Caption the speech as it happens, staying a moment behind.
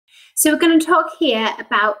So we're going to talk here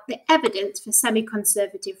about the evidence for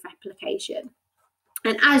semi-conservative replication.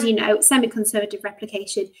 And as you know, semi-conservative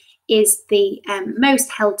replication is the most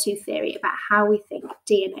held to theory about how we think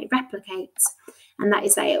DNA replicates. And that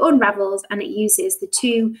is that it unravels and it uses the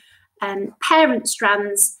two parent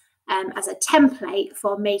strands as a template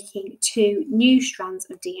for making two new strands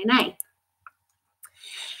of DNA.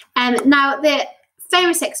 Now, the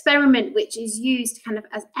famous experiment which is used kind of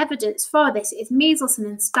as evidence for this is Meselson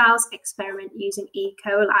and Stahl's experiment using E.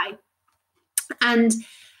 coli. And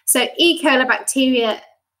so E. coli bacteria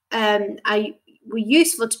were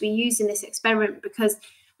useful to be used in this experiment because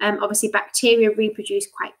obviously bacteria reproduce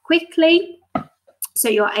quite quickly. So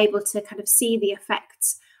you're able to kind of see the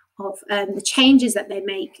effects of the changes that they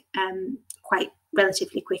make quite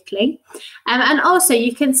relatively quickly. And also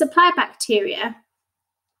you can supply bacteria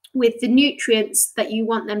with the nutrients that you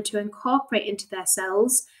want them to incorporate into their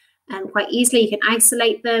cells quite easily. You can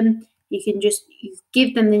isolate them. You can just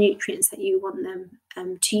give them the nutrients that you want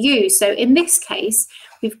them to use. So in this case,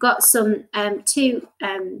 we've got some two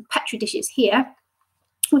petri dishes here.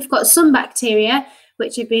 We've got some bacteria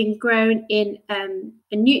which have been grown in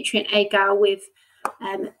a nutrient agar with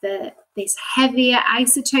this heavier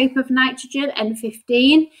isotope of nitrogen,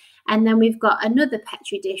 N15, and then we've got another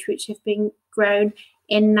petri dish which have been grown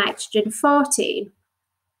in nitrogen 14.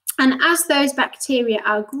 And as those bacteria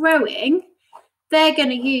are growing, they're going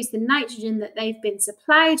to use the nitrogen that they've been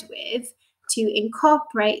supplied with to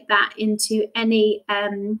incorporate that into any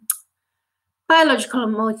biological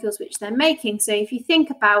molecules which they're making. So if you think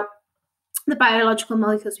about the biological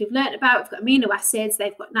molecules we've learned about, we've got amino acids,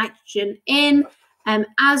 they've got nitrogen in,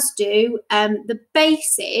 as do the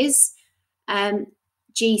bases,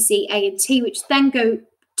 G, C, A, and T, which then go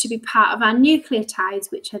to be part of our nucleotides,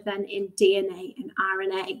 which are then in DNA and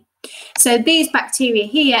RNA. So these bacteria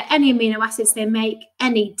here, any amino acids they make,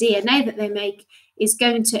 any DNA that they make is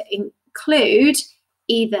going to include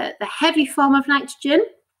either the heavy form of nitrogen,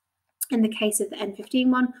 in the case of the N15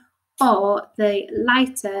 one, or the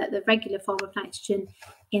lighter, the regular form of nitrogen,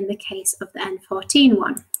 in the case of the N14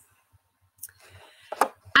 one.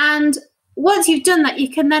 And once you've done that, you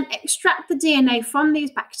can then extract the DNA from these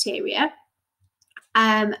bacteria,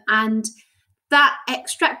 and that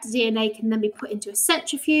extracted DNA can then be put into a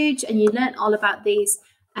centrifuge, and you learnt all about these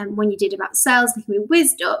when you did about cells. They can be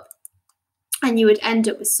whizzed up, and you would end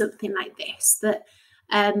up with something like this, that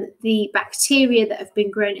the bacteria that have been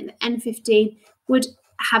grown in the N15 would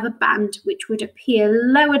have a band which would appear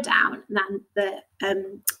lower down than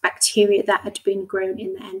the bacteria that had been grown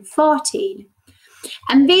in the N14.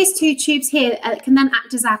 And these two tubes here can then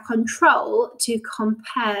act as our control to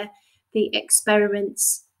compare the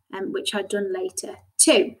experiments which are done later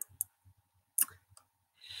too.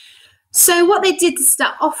 So what they did to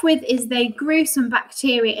start off with is they grew some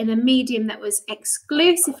bacteria in a medium that was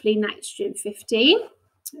exclusively nitrogen 15.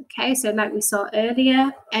 Okay, so like we saw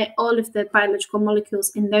earlier, all of the biological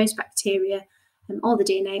molecules in those bacteria, all the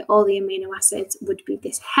DNA, all the amino acids would be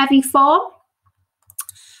this heavy form.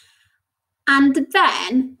 And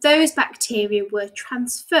then those bacteria were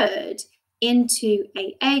transferred into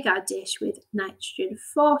an agar dish with nitrogen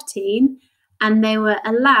 14, and they were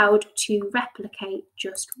allowed to replicate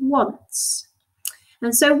just once.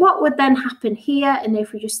 And so what would then happen here, and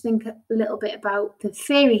if we just think a little bit about the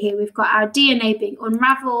theory here, we've got our DNA being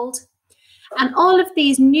unraveled, and all of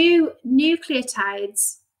these new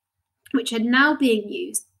nucleotides which are now being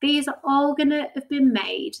used, these are all going to have been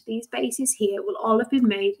made, these bases here will all have been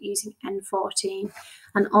made using N14,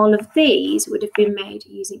 and all of these would have been made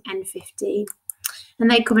using N15. And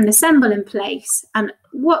they come and assemble in place, and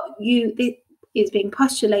what is being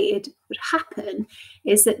postulated would happen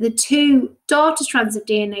is that the two daughter strands of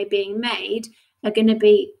DNA being made are going to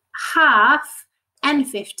be half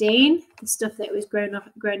N15, the stuff that was grown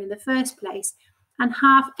in the first place, and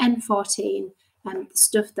half N14, the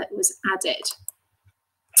stuff that was added.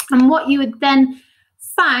 And what you would then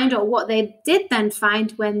find, or what they did then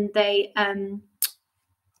find when they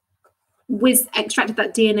extracted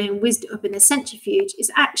that DNA and whizzed it up in the centrifuge,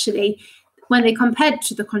 is actually when they compared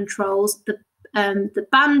to the controls, the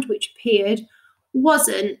band which appeared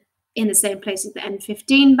wasn't in the same place as the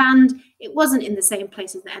N15 band, it wasn't in the same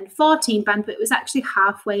place as the N14 band, but it was actually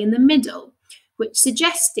halfway in the middle, which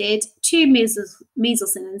suggested to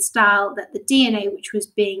Meselson and Stahl that the DNA which was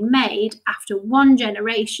being made after one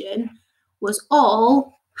generation was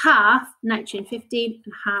all half nitrogen 15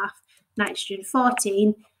 and half nitrogen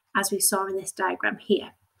 14, as we saw in this diagram here.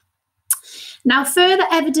 Now, further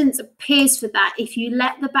evidence appears for that if you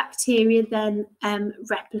let the bacteria then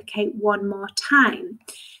replicate one more time.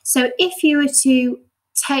 So if you were to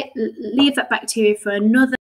leave that bacteria for another